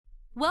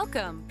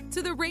Welcome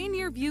to the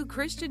Rainier View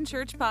Christian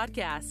Church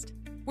podcast,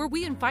 where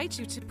we invite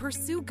you to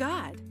pursue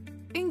God,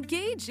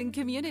 engage in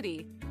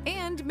community,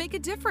 and make a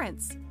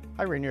difference.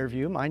 Hi, Rainier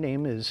View. My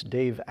name is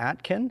Dave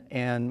Atkin,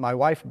 and my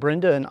wife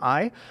Brenda and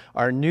I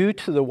are new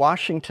to the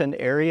Washington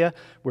area.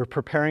 We're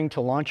preparing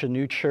to launch a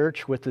new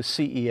church with the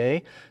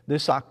CEA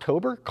this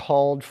October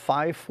called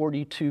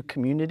 542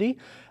 Community,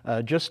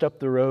 just up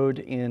the road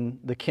in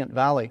the Kent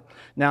Valley.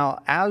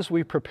 Now, as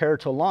we prepare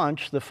to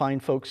launch, the fine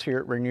folks here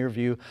at Rainier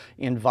View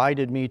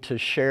invited me to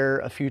share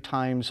a few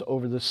times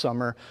over the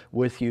summer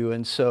with you,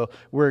 and so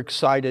we're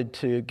excited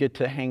to get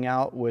to hang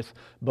out with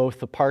both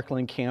the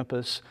Parkland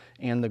campus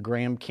and the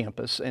Graham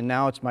campus. And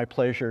now it's my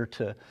pleasure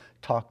to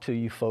talk to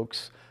you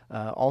folks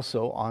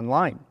also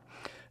online.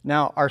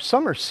 Now, our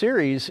summer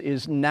series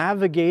is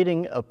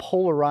Navigating a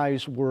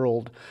Polarized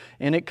World,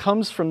 and it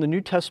comes from the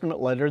New Testament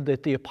letter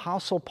that the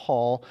Apostle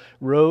Paul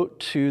wrote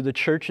to the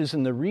churches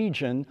in the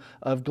region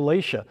of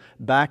Galatia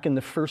back in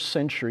the 1st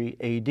century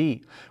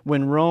AD,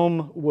 when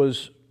Rome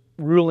was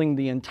ruling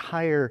the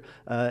entire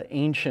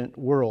ancient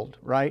world,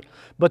 right?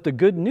 But the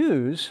good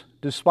news,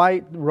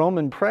 despite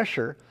Roman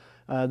pressure,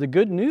 the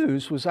good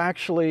news was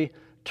actually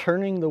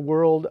turning the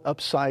world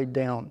upside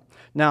down.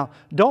 Now,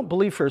 don't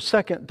believe for a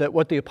second that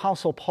what the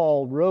Apostle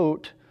Paul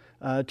wrote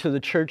to the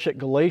church at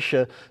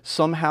Galatia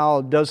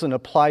somehow doesn't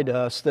apply to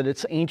us, that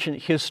it's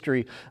ancient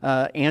history,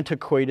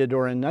 antiquated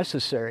or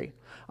unnecessary.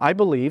 I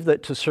believe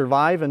that to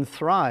survive and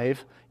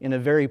thrive in a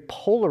very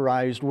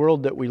polarized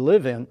world that we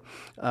live in,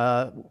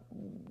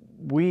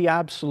 we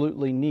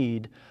absolutely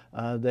need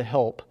the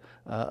help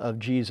of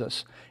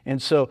Jesus.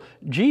 And so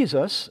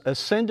Jesus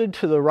ascended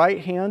to the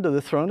right hand of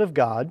the throne of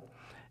God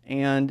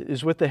and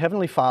is with the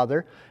Heavenly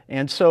Father.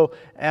 And so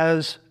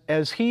as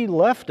He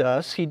left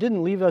us, He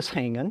didn't leave us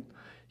hanging.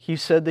 He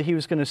said that He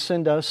was going to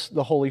send us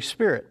the Holy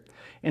Spirit.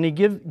 And He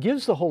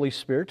gives the Holy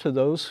Spirit to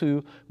those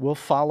who will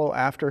follow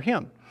after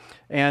Him.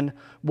 And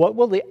what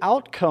will the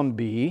outcome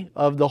be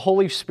of the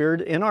Holy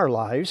Spirit in our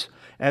lives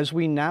as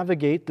we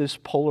navigate this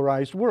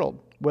polarized world?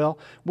 Well,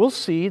 we'll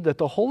see that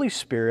the Holy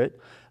Spirit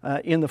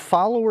in the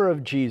follower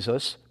of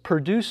Jesus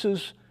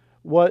produces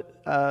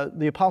what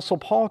the Apostle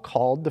Paul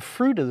called the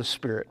fruit of the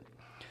Spirit.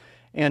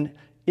 And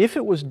if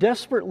it was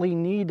desperately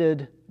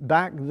needed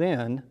back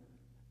then,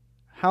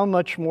 how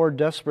much more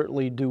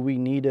desperately do we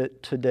need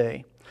it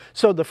today?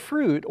 So the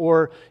fruit,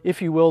 or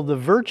if you will, the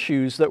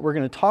virtues that we're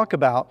going to talk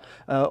about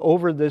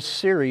over this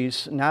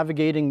series,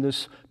 navigating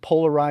this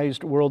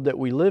polarized world that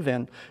we live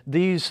in,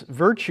 these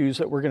virtues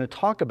that we're going to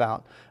talk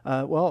about,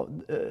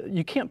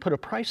 you can't put a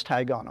price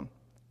tag on them,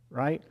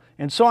 right?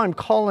 And so I'm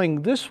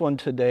calling this one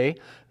today,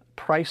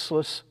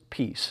 Priceless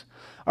Peace.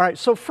 All right,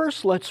 so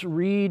first let's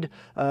read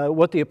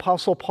what the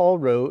Apostle Paul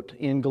wrote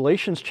in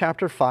Galatians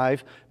chapter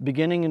 5,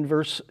 beginning in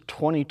verse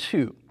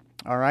 22.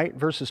 All right,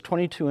 verses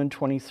 22 and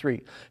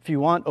 23. If you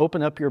want,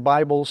 open up your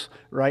Bibles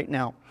right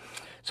now.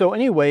 So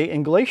anyway,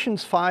 in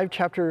Galatians 5,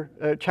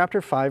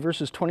 chapter 5,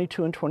 verses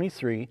 22 and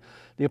 23,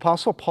 the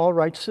Apostle Paul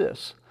writes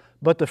this: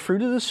 "But the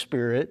fruit of the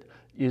Spirit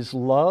is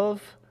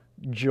love,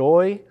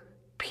 joy,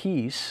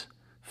 peace,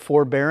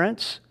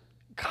 forbearance,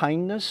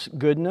 kindness,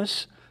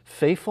 goodness,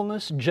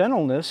 faithfulness,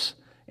 gentleness,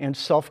 and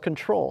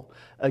self-control.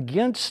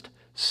 Against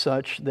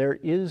such there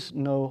is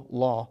no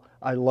law."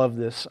 I love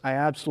this. I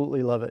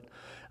absolutely love it.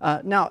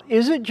 Now,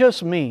 is it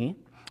just me,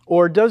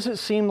 or does it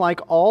seem like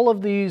all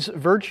of these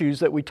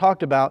virtues that we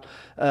talked about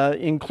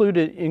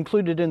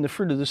included in the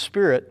fruit of the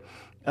Spirit,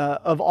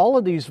 of all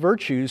of these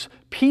virtues,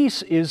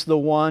 peace is the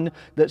one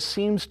that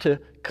seems to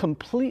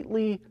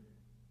completely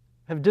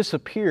have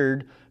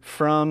disappeared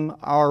from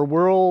our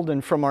world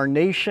and from our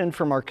nation,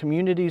 from our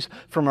communities,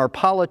 from our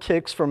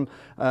politics,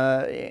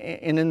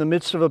 and in the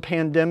midst of a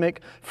pandemic,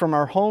 from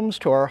our homes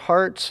to our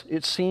hearts?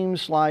 It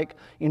seems like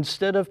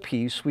instead of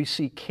peace, we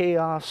see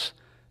chaos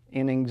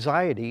and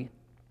anxiety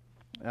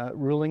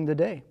ruling the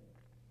day.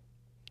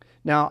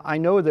 Now, I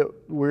know that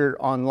we're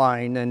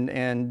online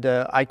and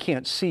I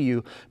can't see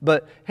you,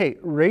 but hey,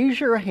 raise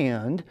your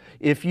hand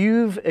if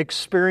you've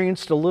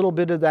experienced a little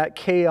bit of that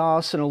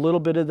chaos and a little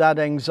bit of that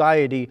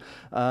anxiety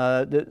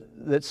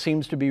that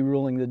seems to be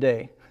ruling the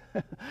day.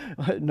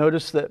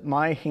 Notice that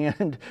my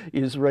hand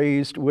is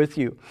raised with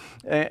you.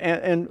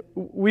 And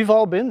we've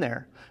all been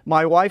there,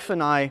 my wife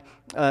and I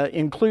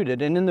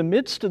included. And in the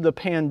midst of the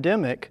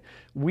pandemic,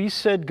 we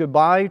said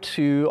goodbye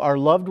to our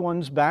loved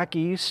ones back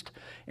east,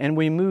 and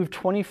we moved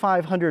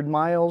 2,500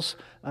 miles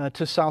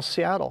to South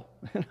Seattle.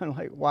 And I'm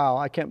like, wow,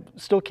 I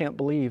still can't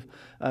believe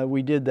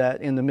we did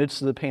that in the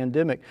midst of the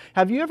pandemic.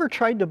 Have you ever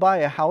tried to buy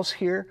a house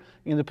here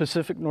in the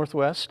Pacific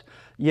Northwest?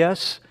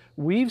 Yes,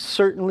 we've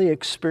certainly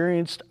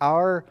experienced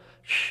our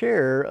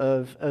share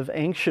of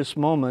anxious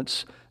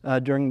moments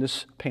during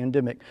this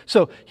pandemic.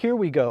 So here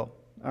we go.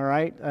 All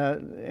right,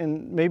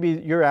 and maybe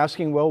you're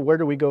asking, well, where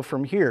do we go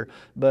from here?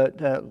 But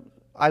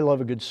I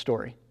love a good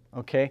story.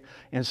 Okay,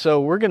 and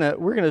so we're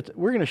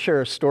gonna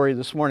share a story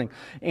this morning,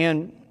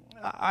 and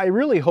I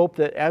really hope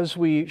that as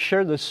we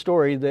share this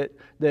story,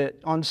 that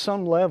on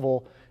some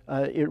level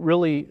it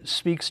really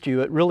speaks to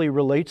you. It really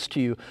relates to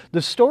you.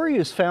 The story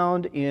is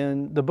found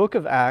in the book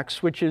of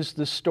Acts, which is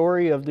the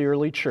story of the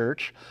early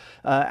church,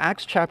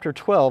 Acts chapter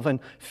 12. And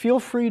feel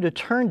free to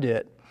turn to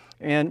it.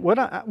 And what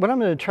I'm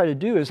going to try to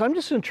do is I'm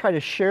just going to try to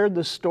share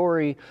the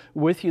story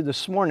with you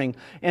this morning.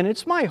 And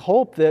it's my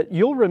hope that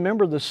you'll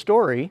remember the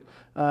story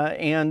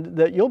and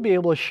that you'll be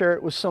able to share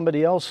it with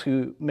somebody else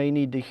who may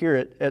need to hear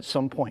it at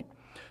some point.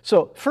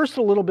 So first,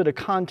 a little bit of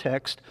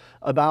context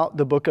about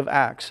the book of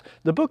Acts.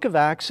 The book of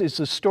Acts is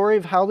the story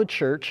of how the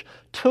church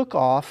took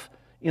off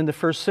in the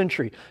first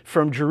century,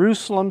 from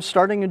Jerusalem,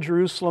 starting in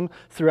Jerusalem,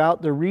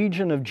 throughout the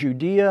region of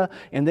Judea,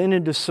 and then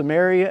into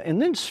Samaria,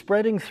 and then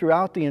spreading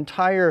throughout the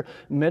entire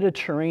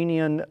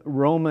Mediterranean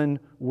Roman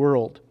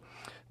world.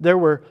 There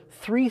were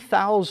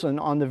 3,000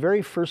 on the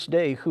very first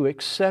day who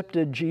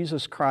accepted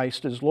Jesus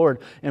Christ as Lord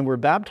and were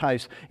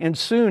baptized. And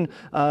soon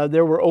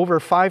there were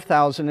over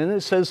 5,000, and it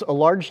says a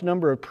large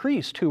number of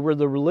priests who were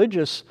the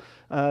religious,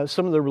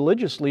 some of the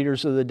religious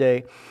leaders of the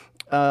day,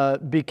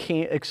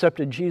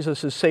 accepted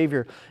Jesus as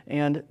Savior.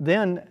 And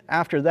then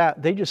after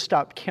that, they just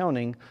stopped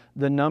counting.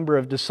 The number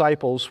of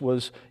disciples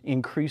was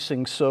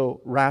increasing so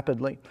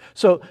rapidly.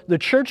 So the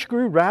church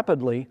grew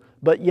rapidly,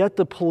 but yet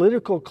the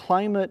political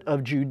climate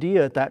of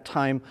Judea at that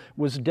time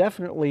was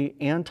definitely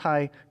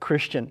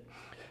anti-Christian.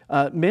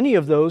 Many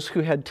of those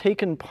who had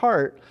taken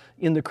part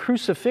in the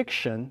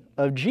crucifixion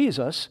of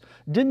Jesus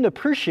didn't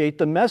appreciate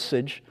the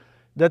message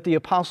that the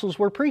apostles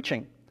were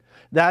preaching.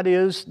 That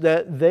is,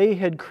 that they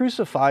had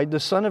crucified the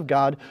Son of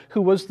God,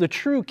 who was the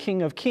true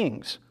King of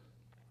Kings,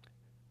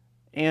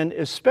 and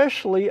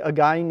especially a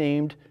guy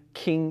named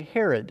King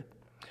Herod.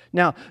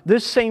 Now,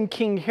 this same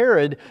King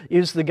Herod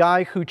is the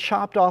guy who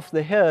chopped off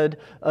the head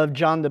of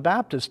John the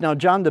Baptist. Now,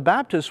 John the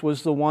Baptist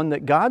was the one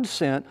that God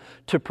sent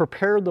to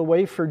prepare the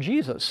way for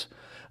Jesus.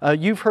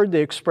 You've heard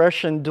the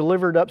expression,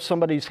 delivered up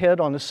somebody's head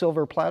on a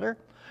silver platter.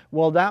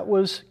 Well, that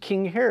was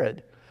King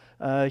Herod.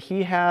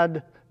 He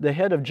had the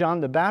head of John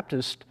the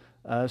Baptist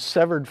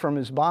severed from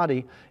his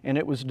body, and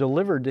it was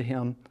delivered to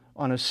him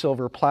on a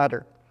silver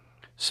platter.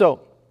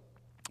 So,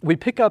 we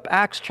pick up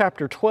Acts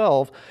chapter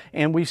 12,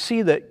 and we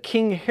see that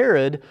King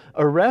Herod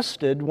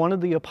arrested one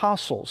of the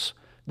apostles.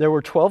 There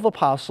were 12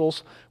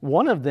 apostles.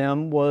 One of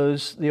them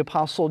was the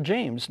apostle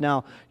James.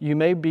 Now, you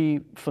may be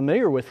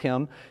familiar with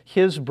him.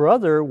 His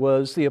brother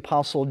was the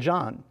apostle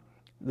John.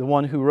 The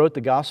one who wrote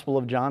the Gospel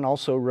of John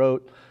also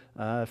wrote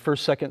 1st,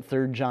 2nd,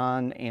 3rd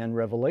John, and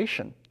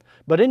Revelation.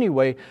 But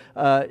anyway,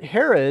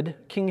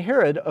 King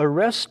Herod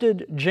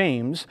arrested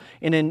James,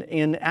 and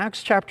in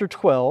Acts chapter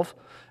 12,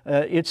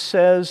 it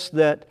says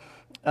that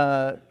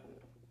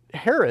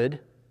Herod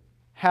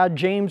had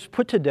James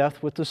put to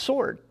death with the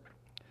sword.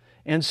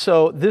 And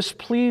so this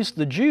pleased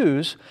the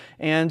Jews,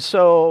 and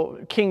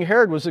so King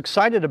Herod was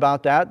excited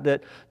about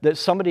that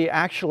somebody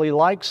actually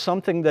liked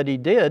something that he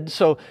did.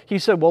 So he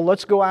said, well,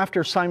 let's go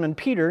after Simon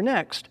Peter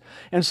next.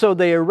 And so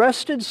they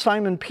arrested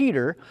Simon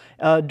Peter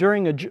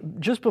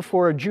just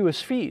before a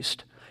Jewish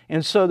feast.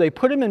 And so they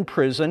put him in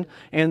prison,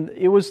 and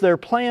it was their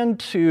plan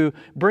to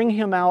bring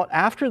him out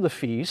after the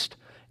feast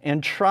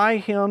and try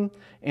him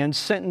and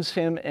sentence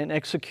him and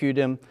execute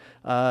him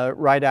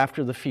right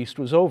after the feast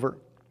was over.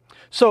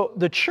 So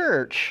the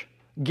church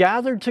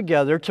gathered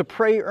together to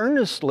pray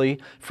earnestly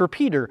for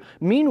Peter.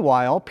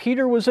 Meanwhile,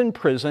 Peter was in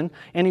prison,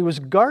 and he was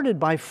guarded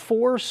by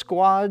 4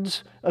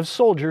 squads of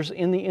soldiers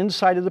in the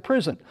inside of the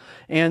prison.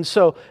 And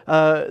so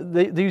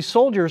these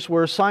soldiers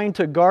were assigned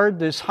to guard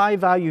this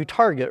high-value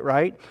target,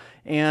 right?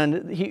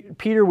 And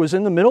Peter was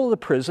in the middle of the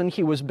prison.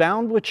 He was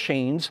bound with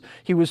chains.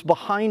 He was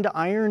behind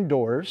iron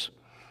doors.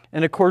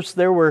 And of course,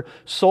 there were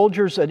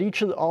soldiers at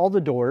all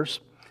the doors,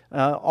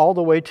 all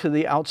the way to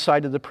the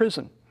outside of the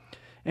prison.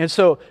 And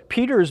so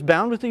Peter is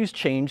bound with these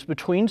chains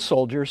between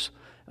soldiers,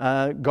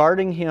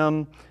 guarding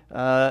him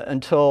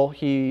until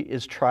he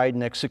is tried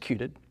and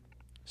executed.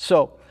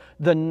 So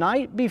the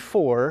night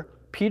before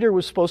Peter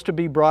was supposed to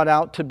be brought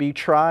out to be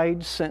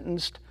tried,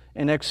 sentenced,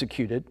 and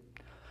executed.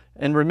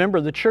 And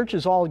remember, the church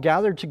is all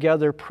gathered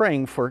together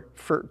praying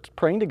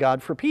praying to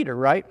God for Peter,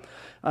 right?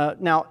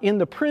 Now, in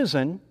the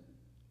prison,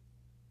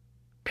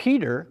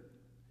 Peter,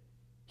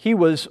 he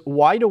was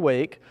wide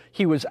awake.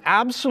 He was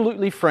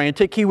absolutely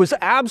frantic. He was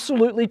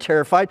absolutely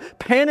terrified,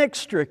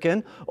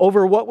 panic-stricken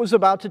over what was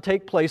about to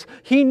take place.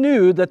 He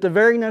knew that the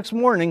very next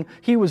morning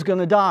he was going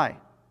to die.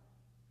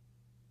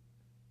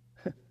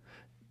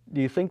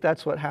 Do you think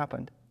that's what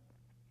happened?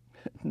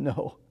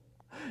 No,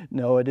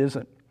 it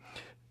isn't.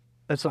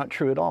 That's not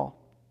true at all.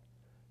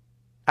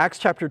 Acts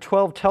chapter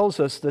 12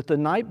 tells us that the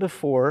night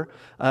before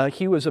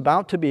he was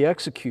about to be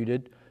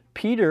executed,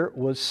 Peter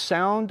was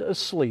sound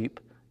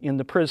asleep in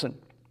the prison.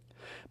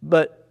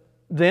 But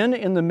then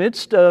in the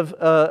midst of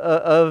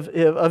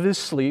his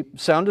sleep,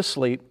 sound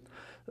asleep,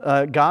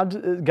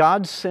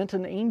 God sent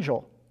an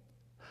angel.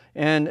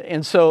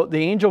 And so the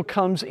angel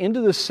comes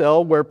into the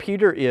cell where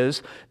Peter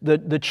is.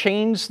 The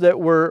chains that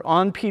were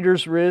on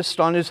Peter's wrist,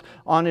 on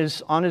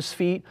his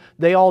feet,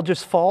 they all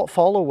just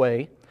fall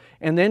away.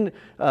 And then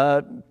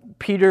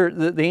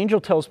the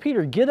angel tells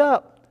Peter, get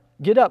up,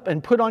 get up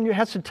and put on your,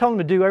 has to tell him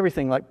to do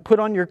everything, like put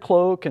on your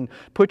cloak and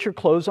put your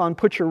clothes on,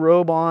 put your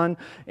robe on.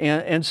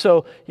 And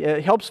so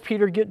it helps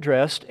Peter get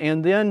dressed,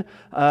 and then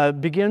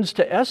begins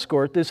to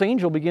escort, this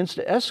angel begins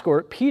to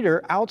escort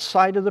Peter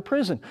outside of the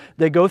prison.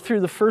 They go through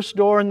the first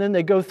door, and then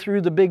they go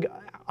through the big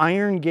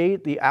iron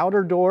gate, the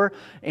outer door,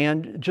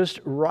 and just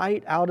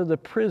right out of the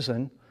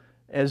prison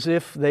as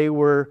if they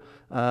were,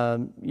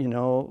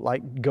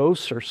 like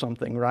ghosts or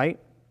something, right?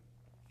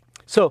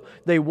 So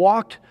they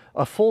walked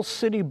a full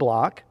city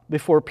block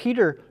before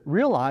Peter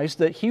realized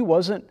that he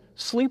wasn't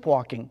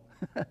sleepwalking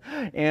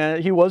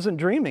and he wasn't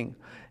dreaming.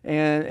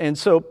 And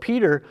so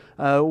Peter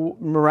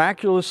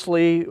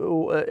miraculously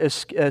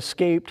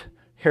escaped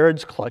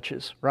Herod's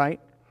clutches, right?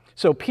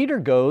 So Peter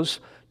goes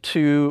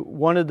to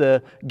one of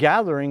the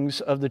gatherings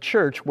of the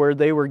church where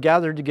they were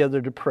gathered together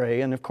to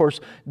pray. And of course,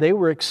 they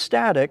were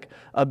ecstatic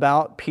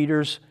about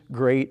Peter's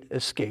great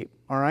escape,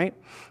 all right?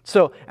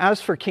 So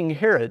as for King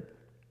Herod,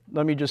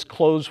 let me just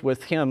close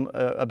with him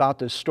about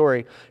this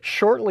story.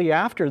 Shortly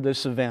after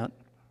this event,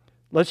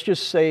 let's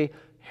just say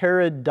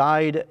Herod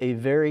died a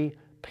very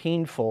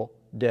painful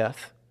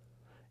death.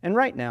 And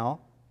right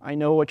now, I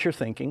know what you're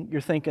thinking.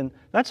 You're thinking,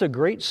 that's a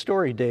great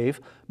story, Dave,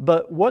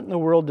 but what in the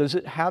world does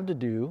it have to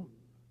do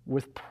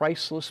with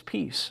priceless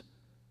peace?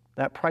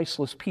 That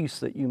priceless peace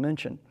that you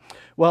mentioned.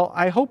 Well,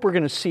 I hope we're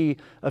going to see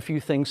a few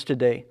things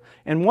today.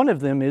 And one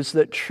of them is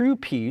that true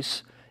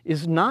peace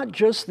is not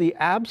just the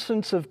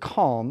absence of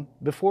calm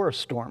before a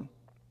storm,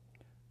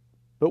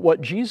 but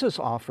what Jesus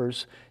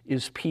offers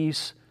is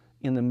peace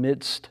in the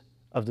midst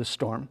of the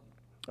storm.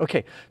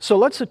 Okay, so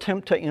let's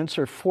attempt to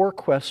answer 4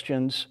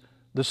 questions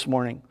this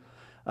morning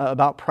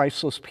about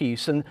priceless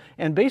peace,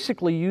 and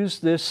basically use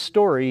this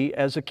story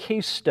as a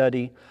case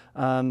study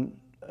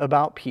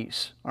about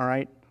peace, all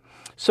right?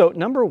 So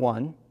number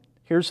 1,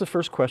 here's the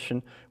first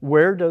question: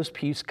 where does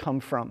peace come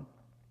from?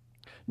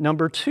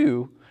 Number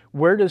 2,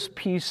 where does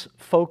peace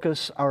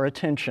focus our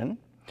attention?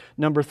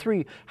 Number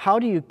 3, how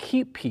do you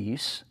keep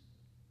peace?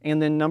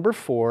 And then number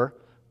 4,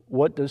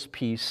 what does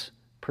peace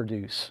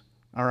produce?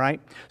 All right?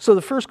 So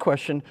the first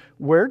question,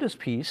 where does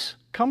peace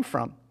come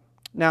from?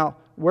 Now,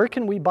 where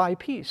can we buy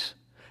peace?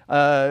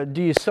 Do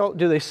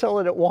they sell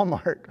it at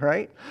Walmart,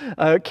 right?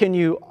 Can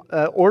you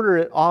order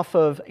it off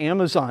of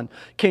Amazon?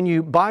 Can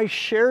you buy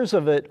shares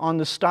of it on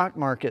the stock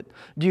market?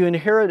 Do you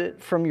inherit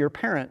it from your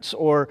parents,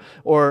 or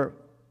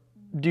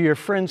do your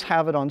friends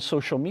have it on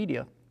social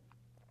media?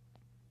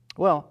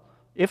 Well,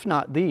 if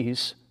not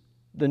these,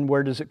 then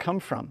where does it come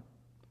from?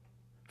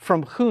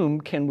 From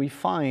whom can we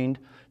find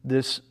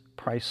this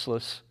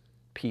priceless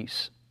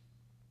peace?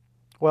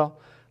 Well,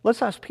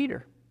 let's ask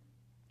Peter.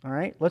 All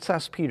right, let's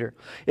ask Peter.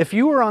 If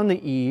you were on the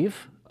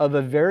eve of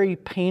a very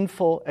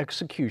painful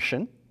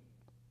execution,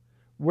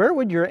 where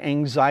would your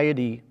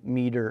anxiety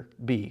meter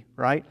be,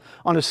 right?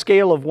 On a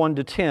scale of 1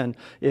 to 10,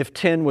 if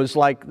 10 was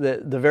like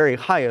the very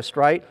highest,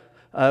 right?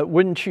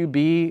 Wouldn't you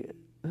be,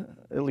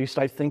 at least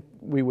I think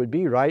we would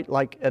be, right?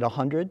 Like at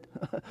 100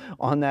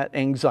 on that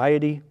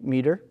anxiety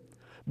meter.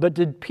 But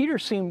did Peter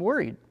seem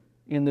worried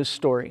in this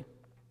story?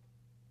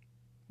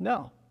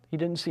 No, he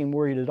didn't seem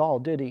worried at all,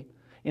 did he?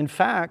 In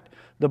fact,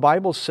 the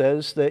Bible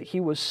says that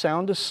he was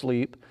sound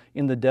asleep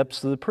in the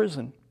depths of the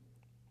prison.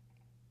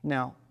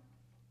 Now,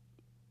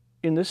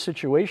 in this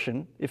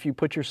situation, if you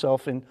put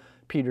yourself in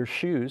Peter's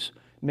shoes,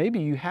 maybe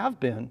you have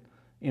been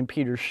in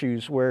Peter's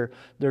shoes where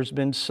there's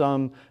been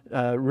some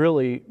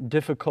really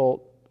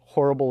difficult,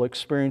 horrible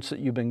experience that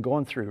you've been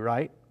going through,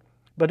 right?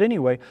 But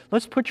anyway,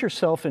 let's put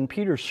yourself in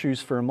Peter's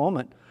shoes for a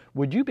moment.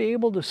 Would you be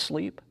able to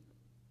sleep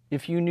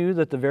if you knew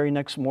that the very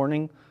next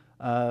morning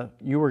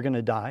you were going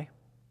to die?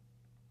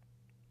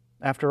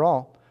 After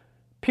all,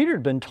 Peter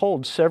had been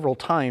told several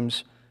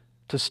times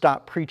to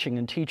stop preaching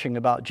and teaching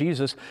about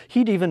Jesus.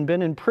 He'd even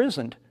been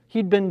imprisoned.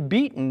 He'd been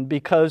beaten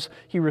because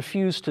he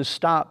refused to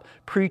stop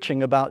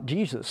preaching about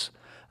Jesus,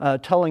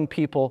 telling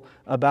people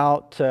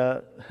about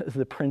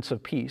the Prince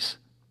of Peace.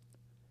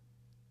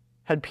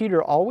 Had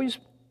Peter always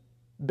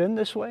been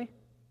this way?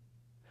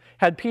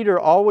 Had Peter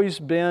always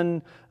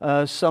been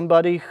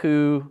somebody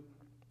who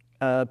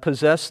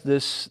possessed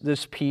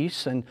this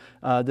peace and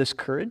this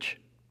courage?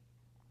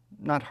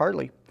 Not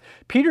hardly.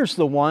 Peter's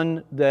the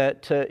one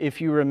that, if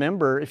you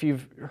remember, if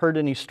you've heard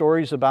any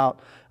stories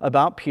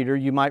about Peter,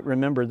 you might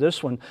remember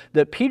this one,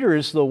 that Peter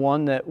is the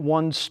one that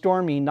one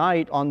stormy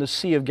night on the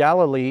Sea of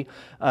Galilee,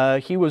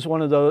 he was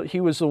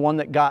the one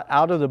that got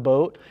out of the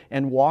boat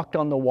and walked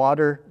on the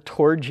water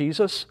toward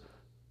Jesus.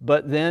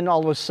 But then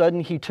all of a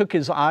sudden he took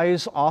his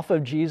eyes off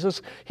of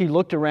Jesus. He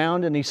looked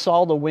around and he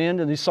saw the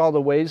wind and he saw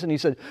the waves and he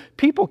said,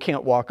 people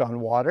can't walk on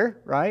water,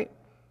 right?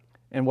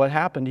 And what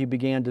happened? He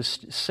began to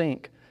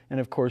sink. And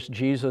of course,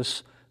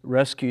 Jesus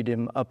rescued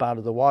him up out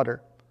of the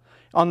water.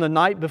 On the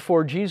night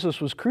before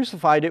Jesus was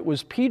crucified, it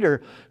was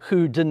Peter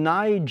who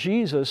denied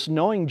Jesus,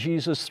 knowing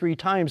Jesus 3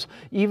 times,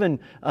 even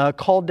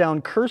called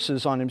down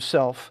curses on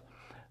himself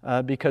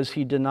because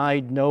he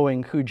denied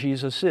knowing who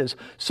Jesus is.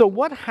 So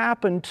what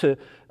happened to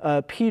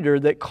Peter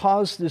that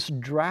caused this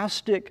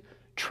drastic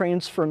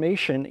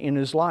transformation in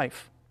his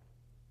life?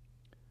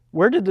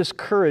 Where did this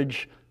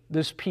courage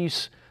this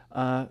peace,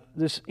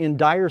 this in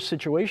dire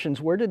situations,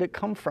 where did it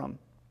come from?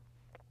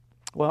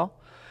 Well,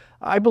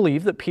 I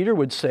believe that Peter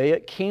would say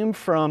it came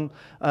from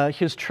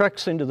his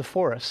treks into the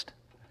forest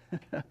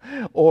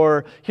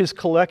or his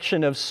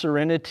collection of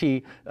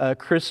serenity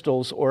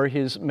crystals or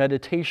his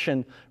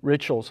meditation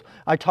rituals.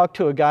 I talked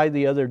to a guy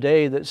the other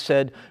day that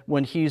said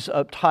when he's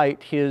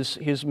uptight,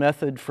 his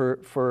method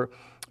for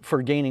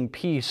gaining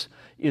peace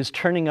is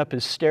turning up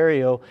his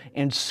stereo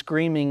and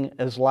screaming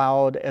as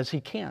loud as he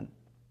can.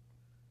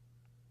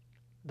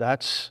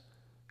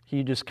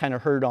 He just kind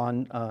of heard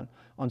on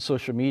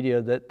social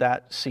media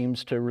that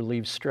seems to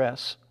relieve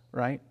stress,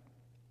 right?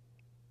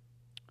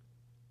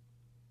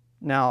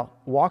 Now,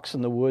 walks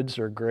in the woods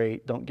are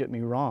great, don't get me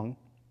wrong.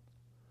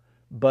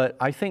 But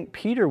I think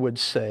Peter would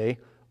say,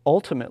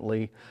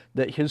 ultimately,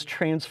 that his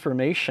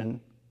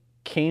transformation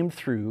came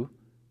through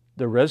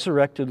the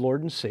resurrected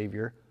Lord and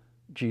Savior,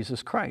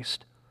 Jesus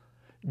Christ.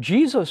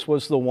 Jesus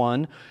was the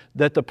one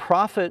that the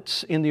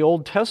prophets in the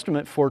Old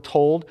Testament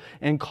foretold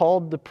and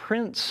called the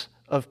Prince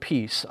of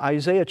Peace.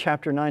 Isaiah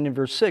chapter 9 and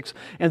verse 6.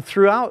 And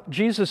throughout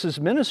Jesus'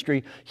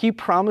 ministry, He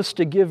promised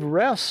to give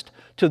rest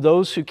to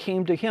those who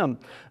came to Him.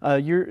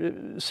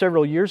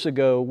 Several years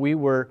ago, we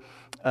were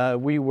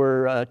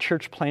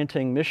church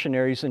planting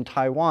missionaries in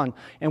Taiwan,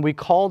 and we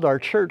called our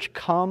church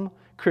Come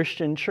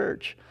Christian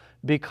Church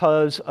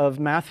because of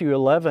Matthew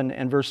 11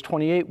 and verse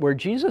 28, where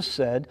Jesus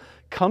said,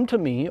 "Come to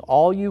me,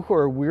 all you who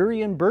are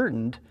weary and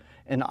burdened,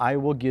 and I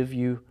will give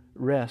you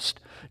rest."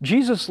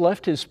 Jesus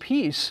left His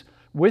peace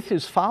with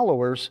His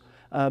followers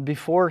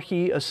before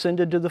He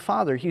ascended to the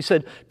Father. He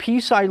said,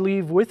 "Peace I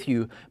leave with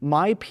you,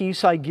 my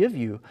peace I give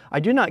you. I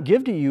do not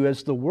give to you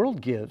as the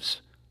world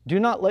gives. Do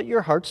not let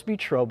your hearts be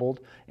troubled,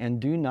 and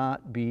do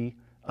not be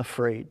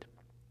afraid."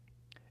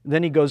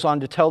 Then He goes on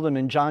to tell them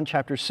in John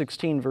chapter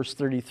 16, verse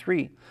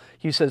 33.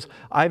 He says,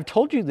 "I've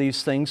told you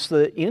these things so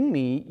that in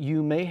me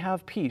you may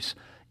have peace.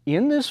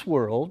 In this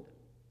world,"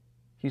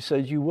 He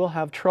says, "you will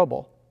have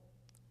trouble.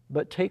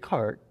 But take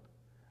heart,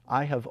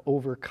 I have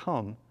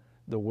overcome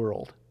the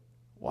world."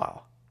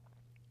 Wow.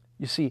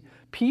 You see,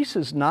 peace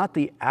is not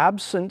the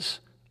absence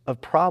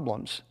of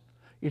problems.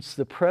 It's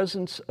the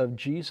presence of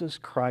Jesus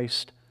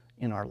Christ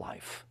in our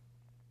life.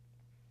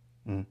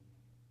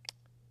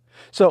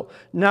 So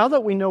now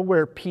that we know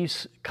where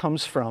peace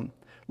comes from,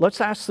 let's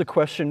ask the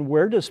question,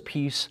 where does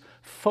peace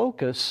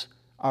focus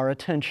our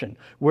attention?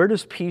 Where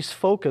does peace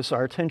focus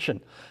our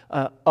attention?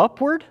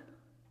 Upward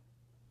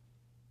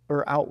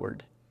or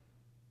outward?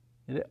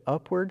 Is it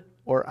upward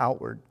or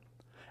outward?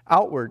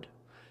 Outward.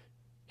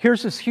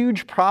 Here's this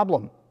huge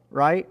problem,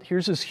 right?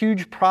 Here's this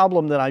huge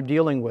problem that I'm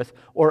dealing with.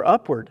 Or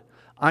upward.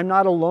 I'm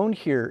not alone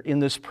here in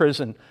this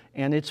prison,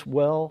 and it's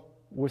well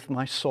with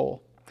my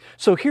soul.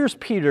 So here's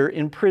Peter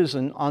in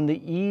prison on the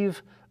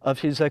eve of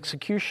his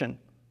execution.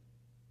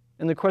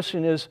 And the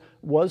question is,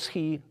 was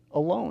he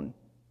alone?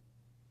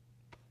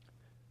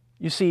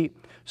 You see,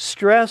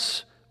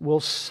 stress will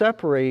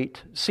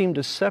seem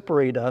to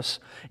separate us,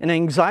 and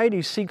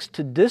anxiety seeks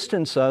to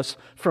distance us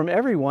from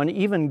everyone,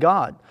 even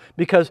God,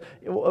 because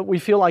we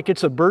feel like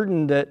it's a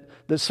burden that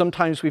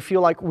sometimes we feel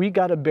like we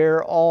got to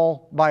bear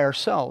all by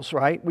ourselves,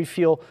 right? We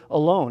feel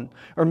alone.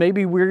 Or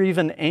maybe we're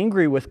even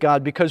angry with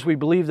God because we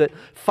believe that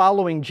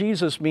following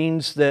Jesus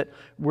means that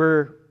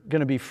we're going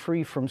to be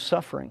free from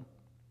suffering.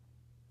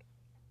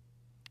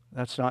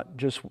 That's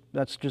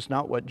just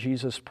not what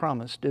Jesus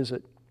promised, is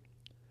it?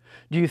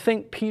 Do you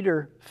think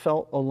Peter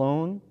felt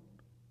alone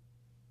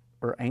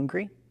or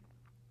angry?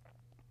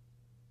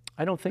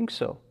 I don't think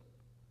so.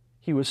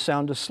 He was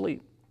sound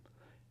asleep.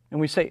 And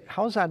we say,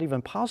 how is that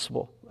even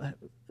possible?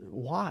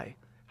 Why?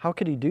 How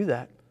could he do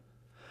that?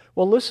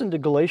 Well, listen to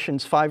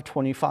Galatians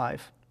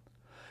 5:25,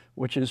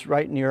 which is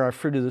right near our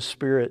fruit of the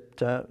Spirit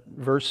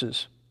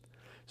verses.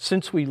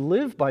 "Since we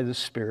live by the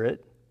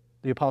Spirit,"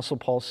 the Apostle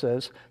Paul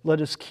says, "let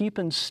us keep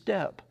in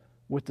step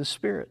with the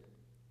Spirit."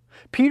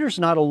 Peter's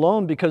not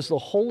alone because the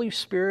Holy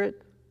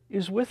Spirit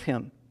is with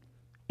him,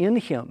 in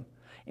him,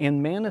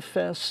 and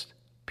manifests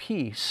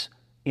peace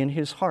in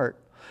his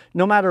heart.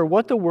 No matter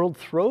what the world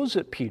throws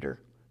at Peter,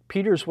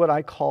 Peter's what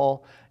I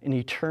call an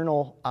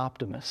eternal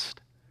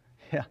optimist.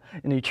 Yeah,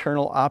 an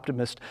eternal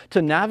optimist.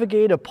 To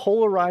navigate a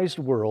polarized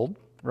world,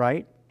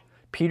 right,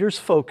 Peter's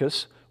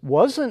focus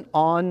wasn't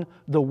on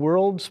the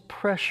world's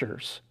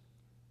pressures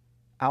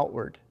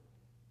outward,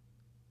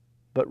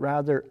 but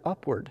rather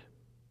upward,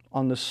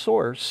 on the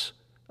source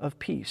of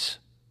peace,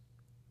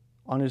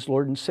 on his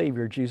Lord and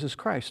Savior, Jesus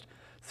Christ,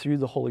 through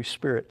the Holy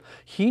Spirit.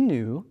 He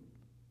knew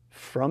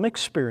from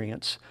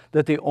experience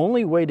that the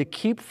only way to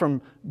keep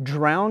from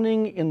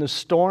drowning in the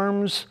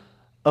storms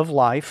of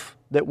life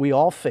that we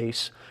all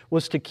face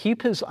was to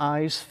keep his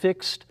eyes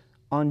fixed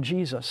on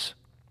Jesus.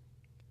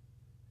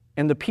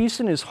 And the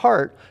peace in his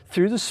heart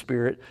through the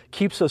Spirit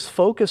keeps us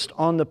focused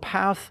on the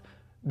path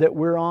that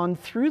we're on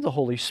through the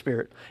Holy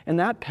Spirit. And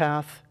that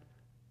path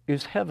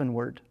is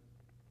heavenward.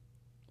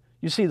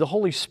 You see, the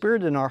Holy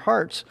Spirit in our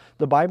hearts,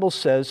 the Bible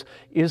says,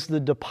 is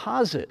the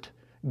deposit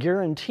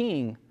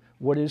guaranteeing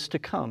what is to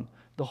come.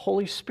 The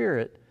Holy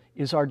Spirit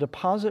is our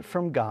deposit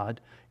from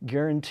God,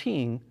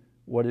 guaranteeing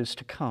what is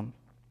to come.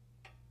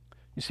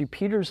 You see,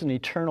 Peter's an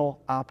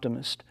eternal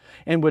optimist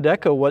and would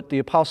echo what the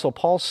Apostle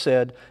Paul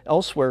said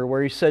elsewhere,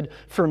 where he said,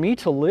 "For me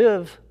to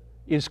live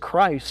is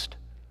Christ,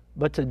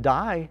 but to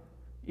die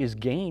is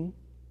gain."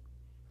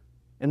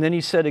 And then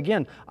he said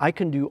again, "I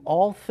can do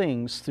all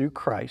things through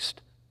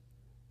Christ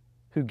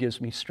who gives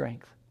me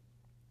strength."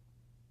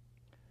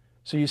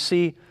 So you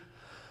see,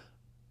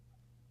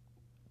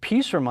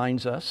 peace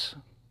reminds us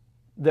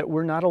that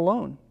we're not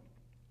alone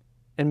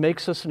and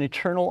makes us an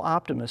eternal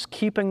optimist,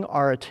 keeping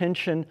our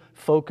attention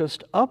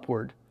focused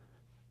upward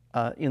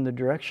in the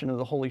direction of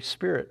the Holy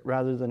Spirit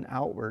rather than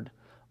outward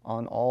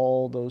on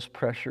all those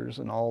pressures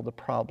and all the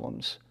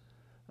problems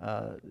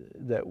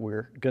that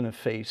we're going to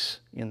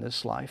face in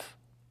this life.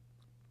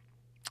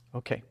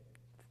 Okay,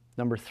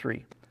 number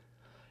 3.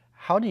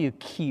 How do you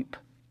keep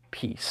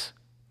peace?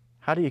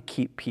 How do you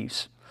keep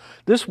peace?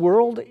 This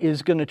world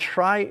is going to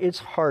try its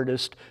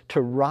hardest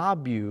to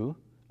rob you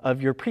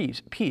of your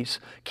peace.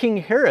 King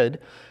Herod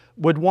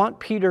would want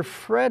Peter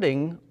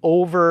fretting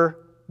over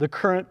the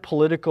current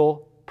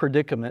political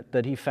predicament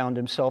that he found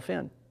himself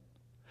in.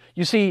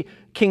 You see,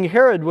 King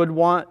Herod would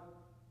want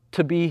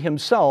to be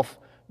himself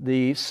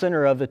the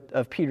center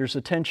of Peter's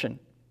attention.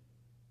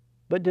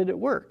 But did it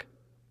work?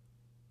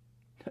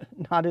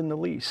 Not in the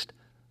least.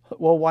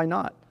 Well, why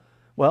not?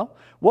 Well,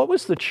 what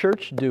was the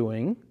church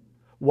doing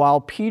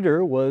while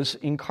Peter was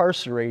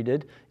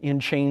incarcerated in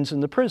chains in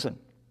the prison?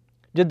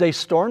 Did they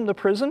storm the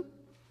prison?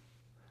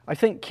 I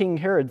think King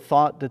Herod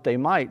thought that they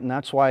might, and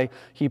that's why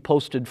he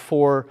posted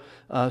 4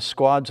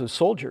 squads of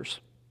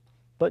soldiers.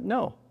 But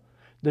no,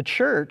 the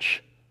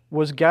church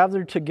was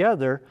gathered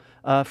together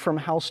from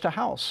house to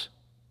house.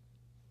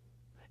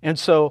 And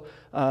so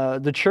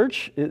the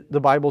church, the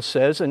Bible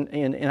says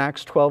in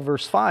Acts 12,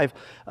 verse 5,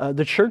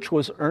 the church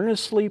was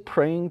earnestly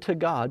praying to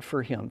God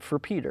for him, for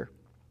Peter.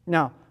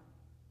 Now,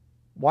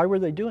 why were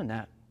they doing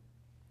that?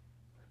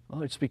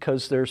 Well, it's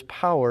because there's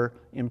power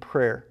in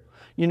prayer.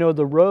 You know,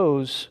 the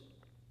rows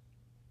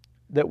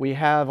that we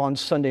have on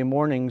Sunday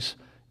mornings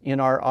in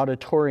our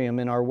auditorium,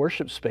 in our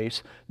worship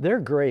space, they're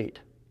great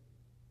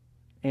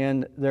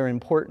and they're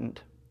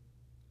important.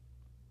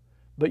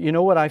 But you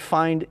know what I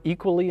find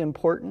equally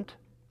important?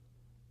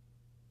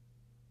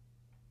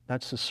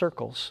 That's the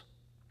circles.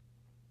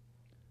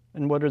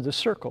 And what are the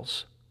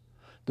circles?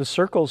 The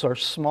circles are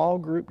small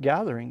group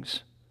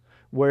gatherings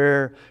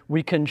where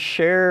we can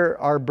share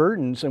our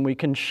burdens and we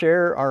can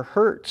share our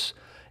hurts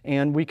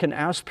and we can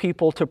ask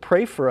people to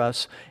pray for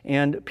us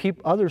and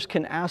others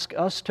can ask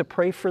us to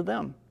pray for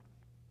them.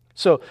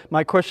 So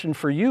my question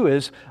for you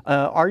is,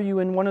 are you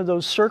in one of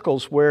those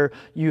circles where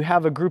you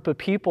have a group of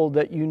people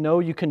that you know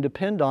you can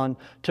depend on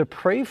to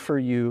pray for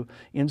you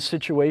in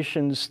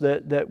situations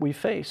that we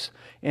face?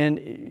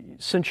 And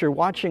since you're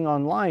watching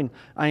online,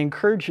 I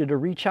encourage you to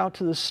reach out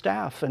to the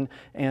staff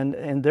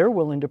and they're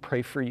willing to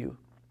pray for you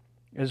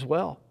as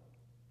well.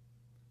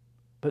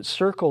 But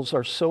circles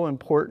are so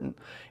important.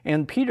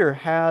 And Peter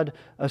had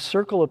a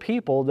circle of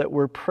people that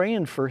were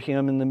praying for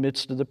him in the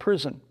midst of the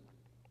prison.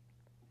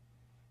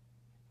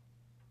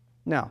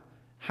 Now,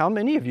 how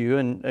many of you,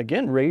 and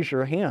again, raise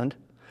your hand,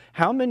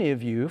 how many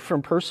of you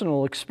from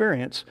personal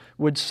experience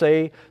would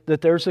say that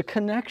there's a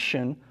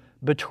connection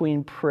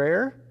between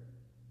prayer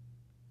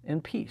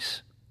and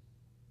peace?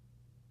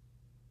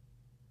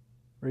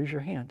 Raise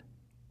your hand.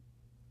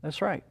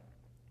 That's right.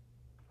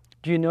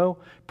 Do you know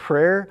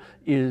what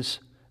is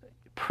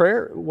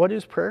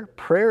prayer?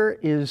 Prayer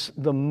is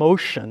the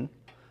motion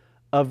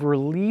of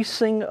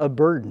releasing a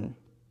burden,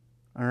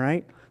 all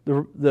right?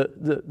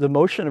 The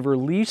motion of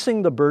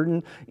releasing the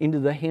burden into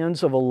the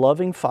hands of a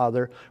loving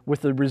Father,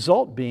 with the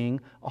result being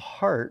a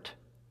heart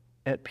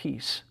at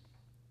peace.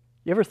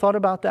 You ever thought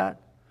about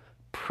that?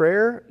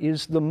 Prayer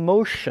is the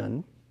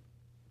motion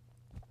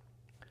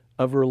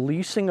of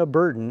releasing a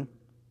burden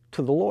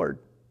to the Lord,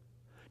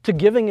 to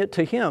giving it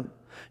to Him.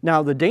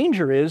 Now, the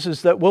danger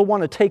is that we'll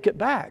want to take it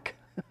back,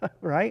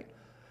 right?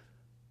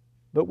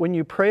 But when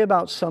you pray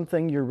about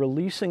something, you're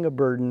releasing a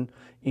burden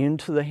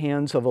into the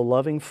hands of a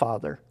loving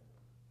Father,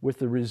 with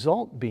the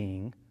result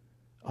being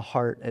a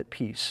heart at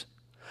peace.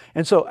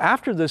 And so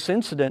after this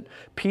incident,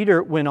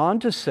 Peter went on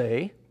to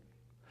say,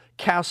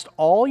 cast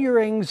all your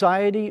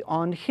anxiety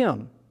on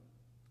Him.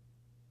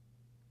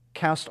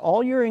 Cast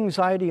all your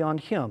anxiety on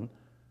Him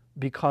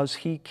because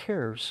He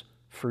cares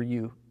for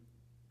you.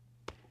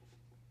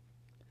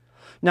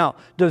 Now,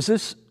 does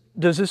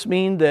this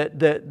mean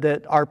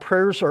that our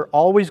prayers are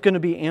always going to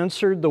be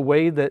answered the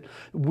way that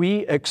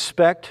we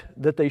expect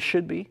that they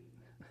should be?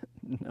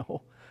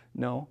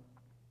 No,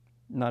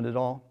 not at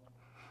all.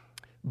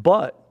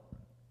 But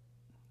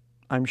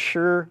I'm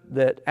sure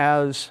that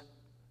as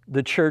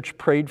the church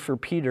prayed for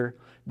Peter,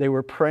 they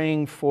were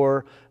praying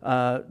for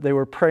a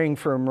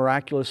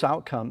miraculous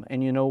outcome.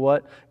 And you know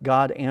what?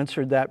 God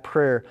answered that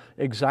prayer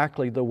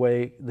exactly the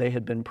way they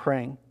had been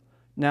praying.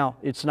 Now,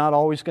 it's not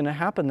always going to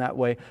happen that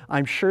way.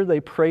 I'm sure they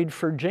prayed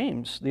for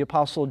James, the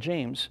Apostle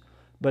James,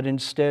 but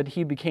instead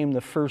he became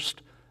the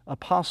first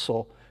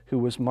apostle who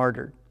was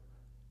martyred.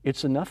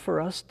 It's enough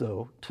for us,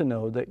 though, to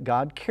know that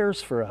God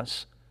cares for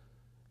us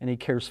and He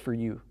cares for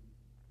you.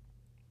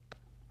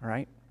 All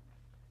right?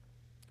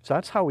 So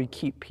that's how we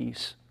keep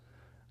peace.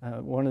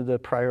 One of the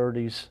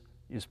priorities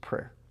is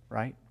prayer,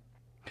 right?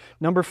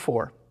 Number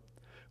 4,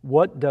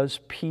 what does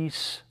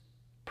peace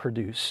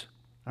produce?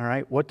 All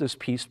right, what does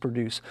peace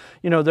produce?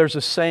 You know, there's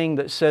a saying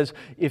that says,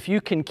 if you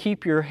can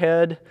keep your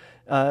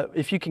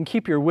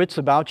wits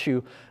about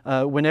you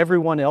when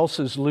everyone else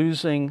is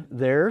losing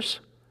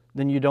theirs,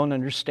 then you don't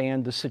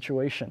understand the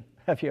situation.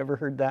 Have you ever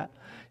heard that?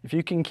 If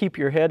you can keep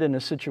your head in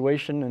a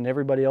situation and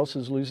everybody else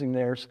is losing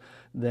theirs,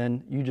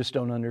 then you just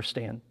don't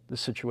understand the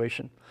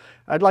situation.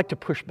 I'd like to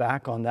push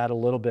back on that a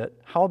little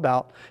bit. How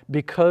about,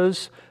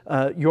 because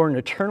you're an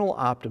eternal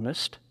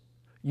optimist,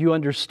 you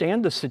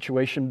understand the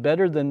situation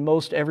better than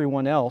most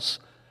everyone else,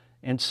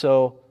 and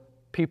so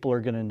people are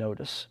going to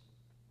notice.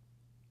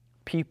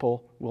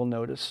 People will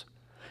notice.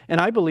 And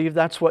I believe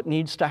that's what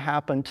needs to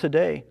happen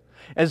today.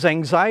 As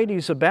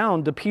anxieties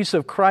abound, the peace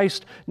of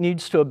Christ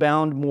needs to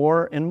abound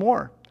more and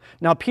more.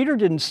 Now, Peter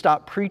didn't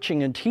stop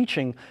preaching and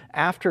teaching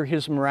after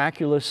his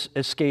miraculous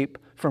escape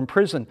from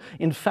prison.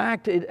 In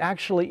fact, it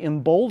actually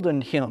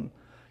emboldened him.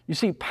 You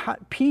see,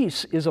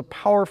 peace is a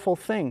powerful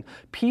thing.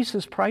 Peace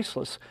is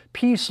priceless.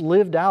 Peace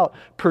lived out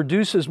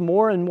produces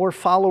more and more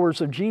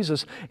followers of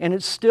Jesus, and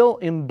it's still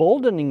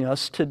emboldening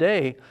us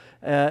today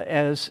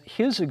as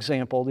his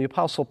example, the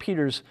Apostle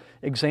Peter's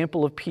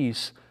example of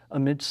peace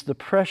amidst the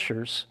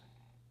pressures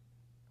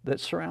that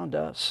surround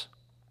us.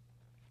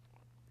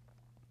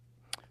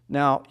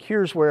 Now,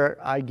 here's where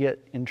I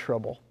get in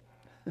trouble.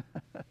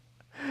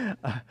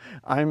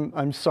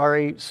 I'm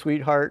sorry,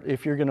 sweetheart,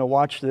 if you're going to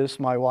watch this,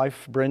 my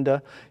wife,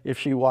 Brenda, if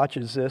she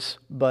watches this,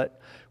 but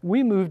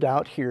we moved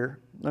out here.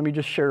 Let me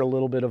just share a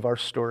little bit of our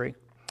story.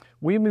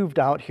 We moved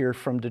out here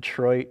from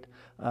Detroit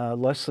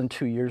less than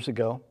 2 years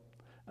ago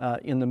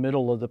in the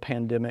middle of the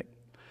pandemic.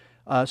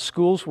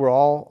 Schools were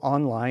all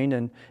online,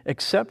 and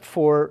except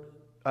for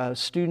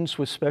students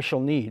with special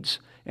needs,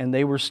 and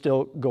they were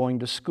still going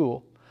to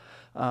school.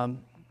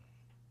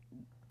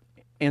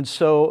 And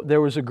so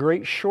there was a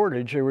great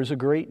shortage, there was a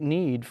great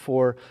need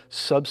for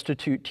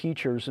substitute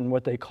teachers and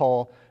what they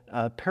call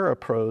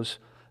parapros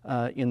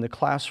in the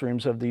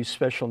classrooms of these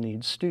special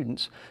needs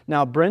students.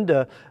 Now,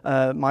 Brenda,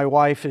 my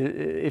wife,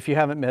 if you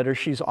haven't met her,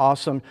 she's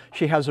awesome.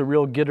 She has a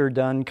real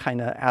get-her-done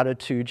kind of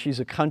attitude. She's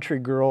a country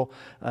girl,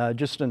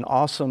 just an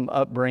awesome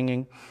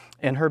upbringing.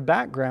 And her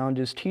background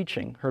is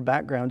teaching. Her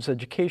background is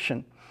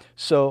education.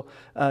 So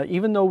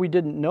even though we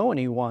didn't know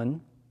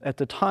anyone at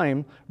the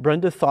time,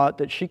 Brenda thought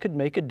that she could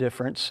make a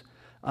difference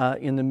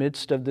in the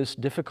midst of this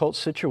difficult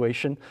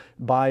situation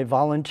by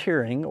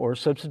volunteering or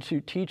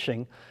substitute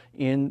teaching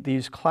in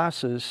these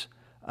classes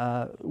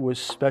with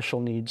special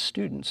needs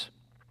students.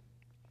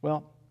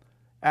 Well,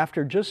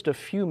 after just a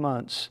few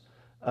months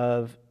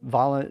of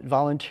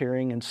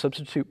volunteering and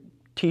substitute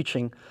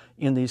teaching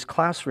in these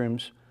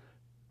classrooms,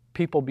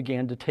 people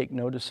began to take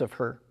notice of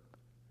her.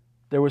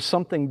 There was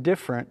something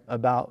different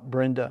about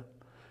Brenda.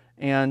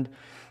 And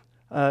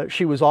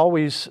she was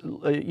always,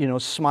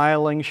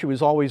 smiling. She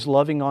was always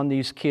loving on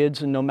these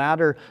kids. And no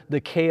matter the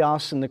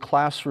chaos in the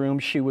classroom,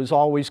 she was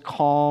always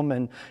calm,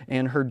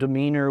 and her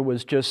demeanor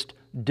was just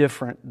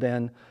different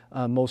than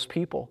most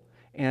people.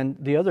 And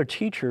the other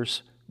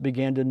teachers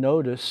began to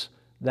notice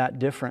that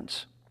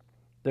difference.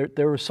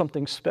 There was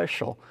something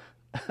special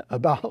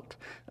about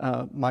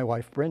my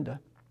wife,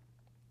 Brenda.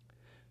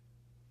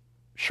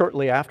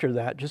 Shortly after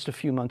that, just a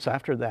few months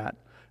after that,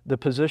 the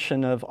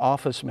position of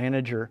office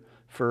manager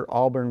for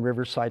Auburn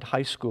Riverside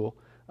High School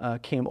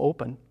came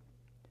open.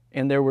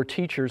 And there were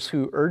teachers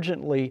who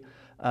urgently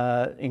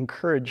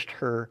encouraged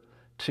her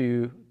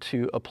to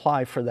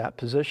apply for that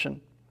position.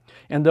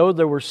 And though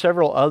there were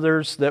several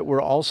others that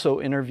were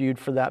also interviewed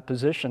for that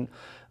position,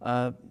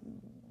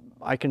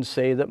 I can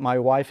say that my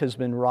wife has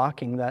been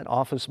rocking that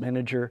office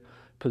manager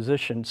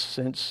position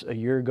since a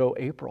year ago,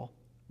 April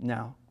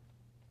now.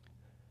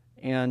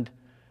 And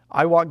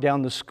I walked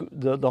down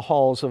the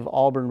halls of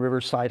Auburn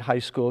Riverside High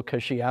School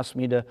because she asked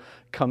me to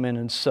come in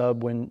and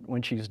sub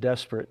when she's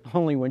desperate,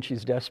 only when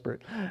she's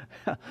desperate.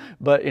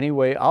 But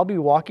anyway, I'll be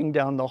walking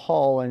down the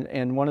hall,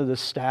 and one of the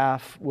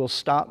staff will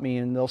stop me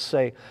and they'll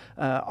say,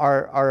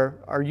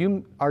 are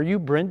you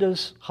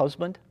Brenda's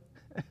husband?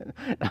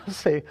 I'll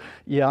say,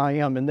 yeah, I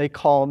am. And they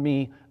call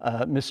me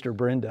Mr.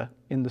 Brenda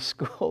in the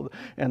school.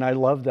 And I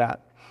love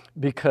that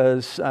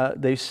because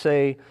they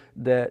say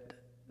that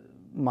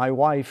my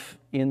wife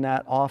in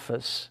that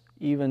office,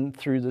 even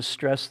through the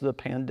stress of the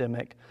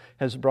pandemic,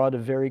 has brought a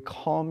very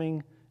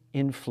calming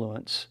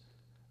influence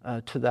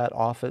to that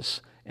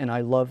office, and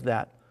I love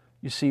that.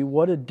 You see,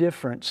 what a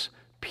difference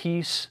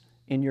peace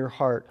in your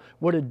heart,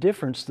 what a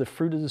difference the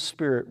fruit of the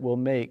Spirit will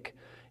make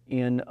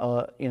in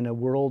a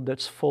world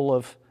that's full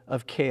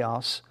of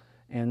chaos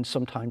and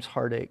sometimes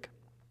heartache.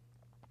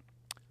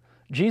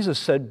 Jesus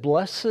said,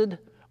 "Blessed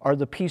are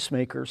the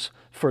peacemakers,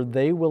 for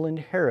they will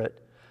inherit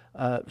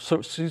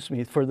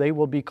for they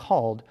will be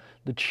called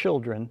the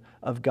children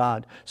of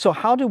God." So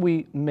how do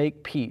we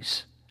make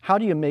peace? How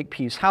do you make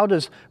peace? How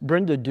does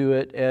Brenda do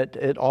it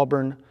at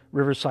Auburn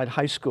Riverside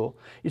High School.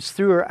 It's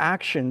through her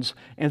actions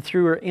and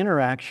through her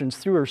interactions,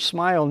 through her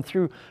smile and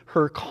through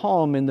her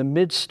calm in the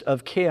midst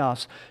of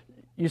chaos.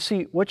 You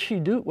see, what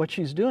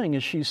she's doing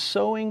is she's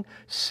sowing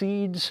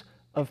seeds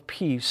of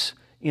peace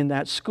in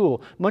that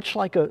school, much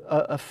like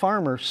a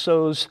farmer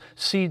sows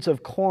seeds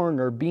of corn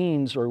or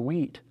beans or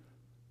wheat.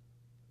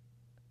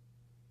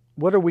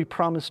 What are we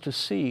promised to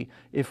see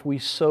if we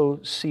sow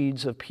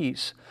seeds of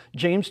peace?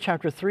 James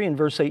chapter 3 and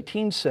verse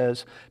 18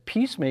 says,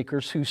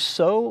 "Peacemakers who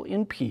sow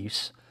in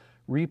peace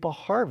reap a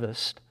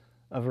harvest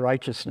of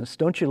righteousness."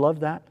 Don't you love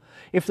that?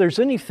 If there's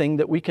anything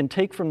that we can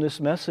take from this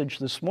message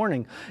this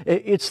morning,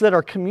 it's that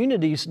our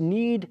communities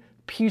need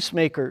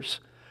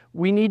peacemakers.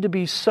 We need to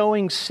be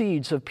sowing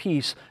seeds of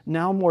peace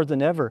now more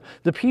than ever.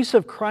 The peace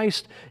of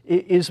Christ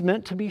is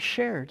meant to be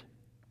shared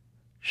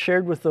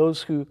with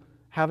those who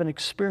haven't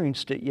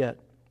experienced it yet.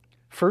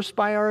 First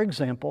by our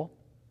example,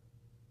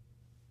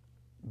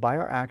 by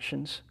our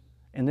actions,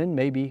 and then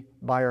maybe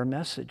by our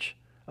message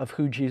of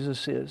who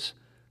Jesus is,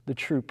 the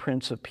true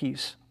Prince of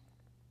Peace.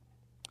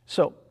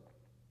 So,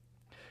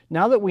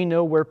 now that we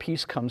know where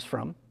peace comes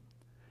from,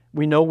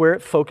 we know where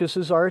it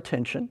focuses our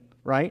attention,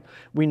 right?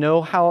 We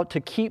know how to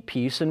keep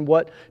peace and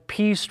what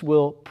peace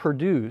will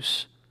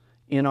produce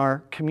in our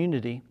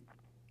community.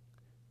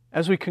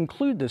 As we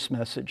conclude this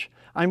message,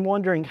 I'm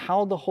wondering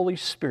how the Holy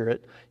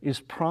Spirit is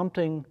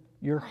prompting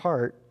your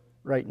heart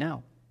right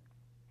now.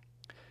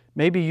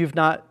 Maybe you've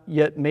not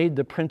yet made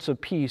the Prince of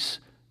Peace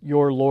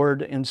your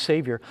Lord and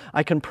Savior.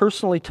 I can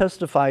personally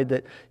testify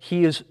that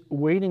He is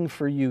waiting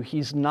for you.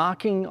 He's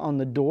knocking on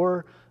the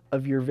door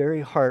of your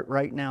very heart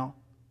right now.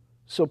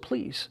 So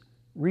please,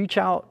 reach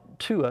out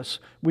to us.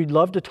 We'd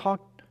love to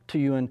talk to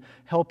you and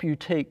help you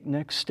take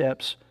next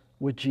steps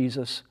with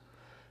Jesus.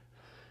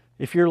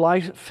 If your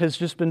life has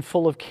just been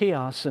full of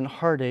chaos and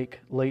heartache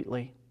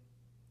lately,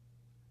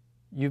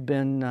 you've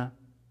been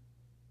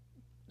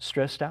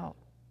stressed out.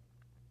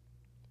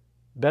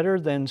 Better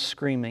than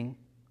screaming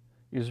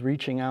is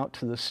reaching out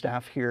to the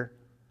staff here,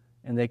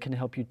 and they can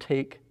help you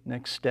take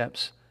next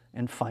steps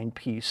and find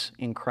peace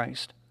in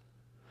Christ.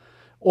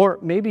 Or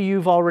maybe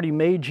you've already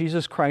made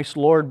Jesus Christ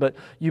Lord, but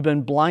you've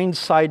been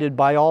blindsided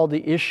by all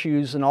the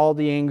issues and all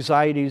the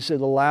anxieties of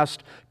the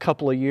last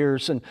couple of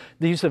years, and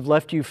these have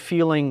left you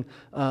feeling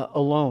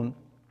alone.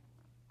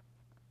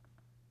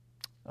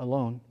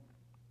 Alone.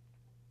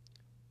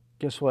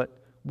 Guess what?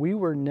 We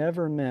were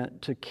never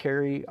meant to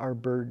carry our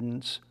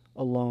burdens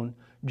alone.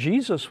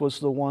 Jesus was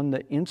the one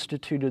that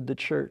instituted the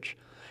church.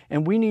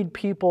 And we need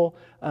people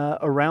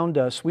around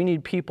us. We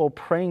need people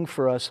praying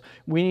for us.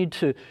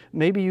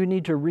 Maybe you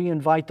need to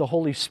re-invite the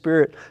Holy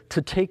Spirit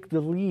to take the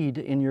lead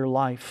in your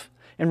life.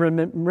 And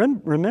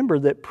remember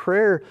that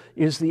prayer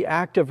is the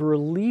act of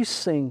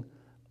releasing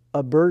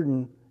a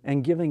burden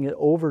and giving it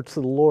over to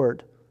the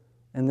Lord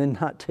and then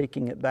not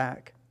taking it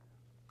back.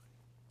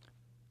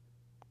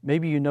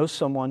 Maybe you know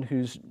someone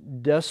who's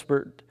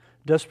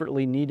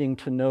desperately needing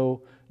to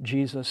know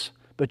Jesus,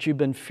 but you've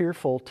been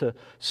fearful to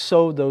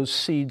sow those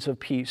seeds of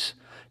peace.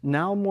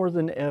 Now more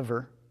than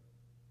ever,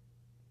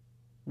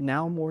 you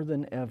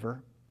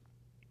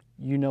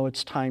know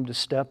it's time to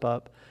step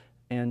up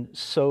and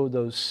sow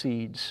those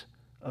seeds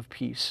of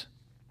peace.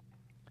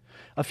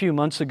 A few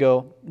months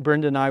ago,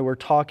 Brenda and I were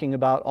talking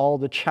about all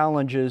the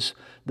challenges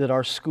that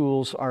our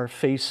schools are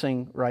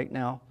facing right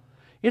now.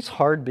 It's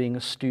hard being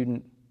a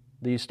student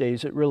these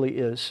days, it really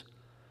is.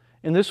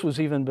 And this was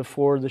even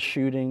before the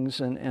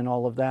shootings and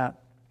all of that.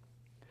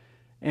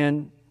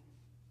 And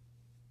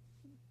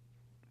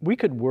we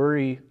could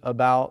worry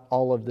about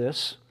all of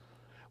this.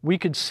 We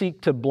could seek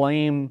to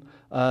blame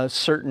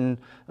certain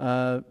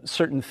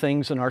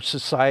things in our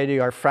society,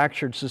 our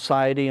fractured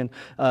society, and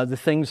the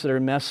things that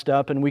are messed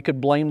up, and we could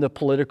blame the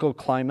political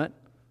climate,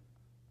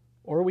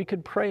 or we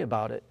could pray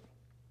about it.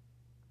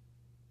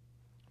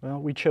 Well,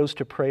 we chose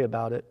to pray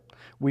about it.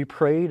 We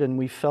prayed and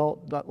we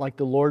felt like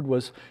the Lord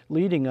was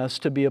leading us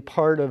to be a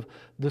part of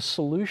the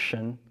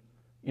solution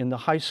in the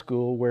high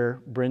school where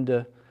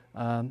Brenda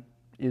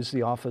is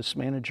the office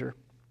manager.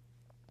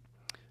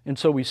 And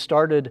so we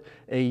started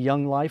a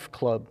Young Life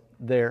Club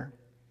there.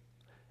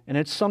 And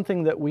it's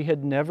something that we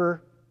had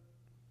never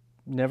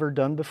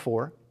done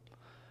before.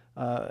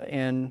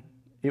 And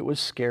it was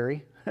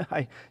scary.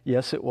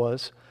 Yes, it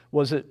was.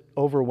 Was it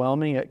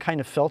overwhelming? It kind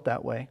of felt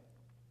that way.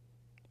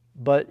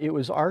 But it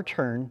was our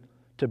turn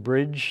to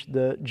bridge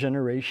the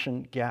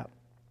generation gap.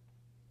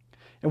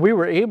 And we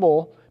were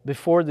able,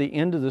 before the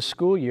end of the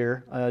school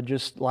year,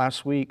 just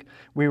last week,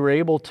 we were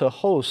able to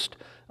host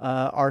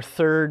our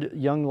third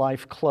Young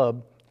Life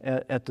Club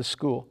at the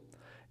school.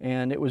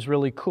 And it was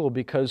really cool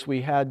because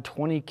we had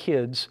 20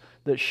 kids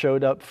that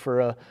showed up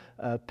for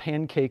a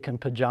pancake and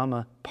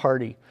pajama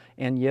party.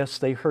 And yes,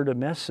 they heard a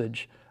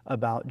message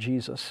about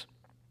Jesus.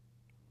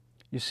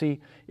 You see,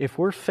 if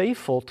we're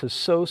faithful to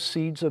sow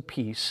seeds of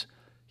peace,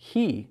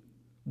 He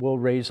will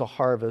raise a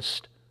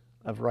harvest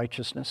of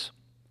righteousness.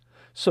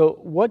 So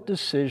what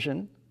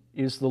decision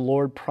is the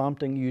Lord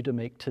prompting you to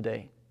make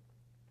today?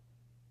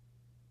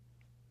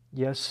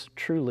 Yes,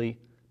 truly,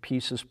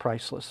 peace is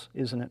priceless,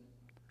 isn't it?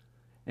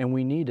 and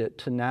we need it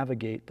to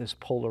navigate this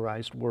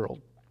polarized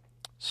world.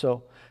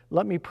 So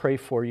let me pray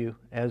for you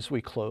as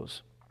we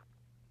close.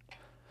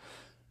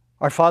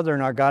 Our Father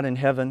and our God in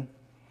heaven,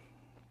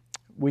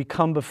 we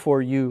come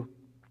before you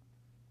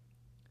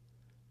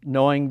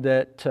knowing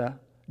that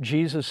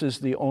Jesus is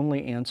the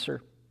only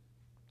answer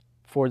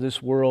for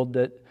this world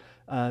that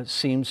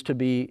seems to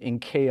be in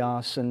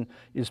chaos and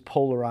is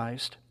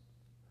polarized.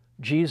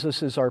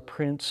 Jesus is our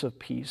Prince of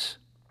Peace.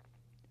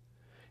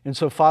 And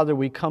so, Father,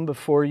 we come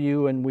before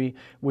you and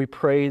we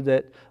pray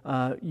that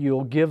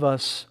you'll give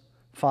us,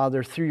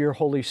 Father, through your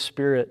Holy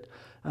Spirit,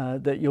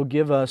 that you'll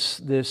give us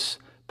this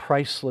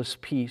priceless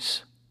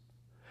peace,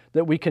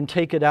 that we can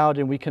take it out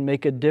and we can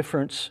make a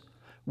difference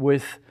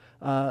with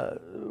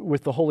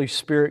the Holy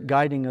Spirit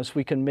guiding us.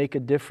 We can make a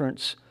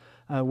difference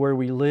where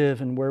we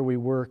live and where we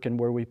work and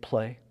where we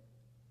play.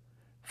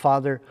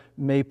 Father,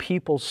 may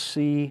people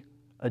see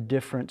a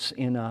difference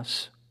in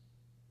us,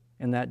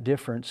 and that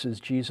difference is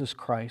Jesus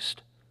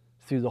Christ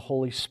through the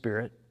Holy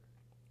Spirit,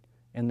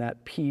 and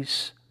that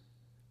peace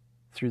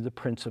through the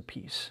Prince of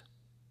Peace.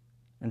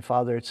 And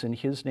Father, it's in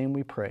His name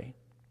we pray.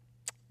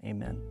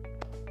 Amen.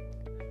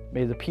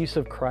 May the peace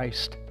of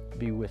Christ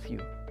be with you.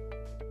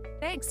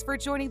 Thanks for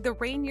joining the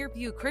Rainier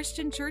View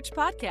Christian Church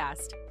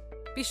podcast.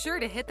 Be sure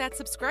to hit that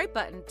subscribe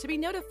button to be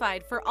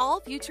notified for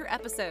all future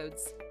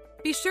episodes.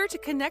 Be sure to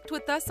connect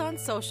with us on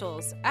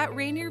socials at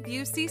Rainier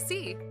View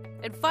CC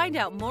and find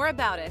out more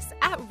about us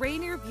at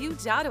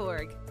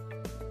rainierview.org.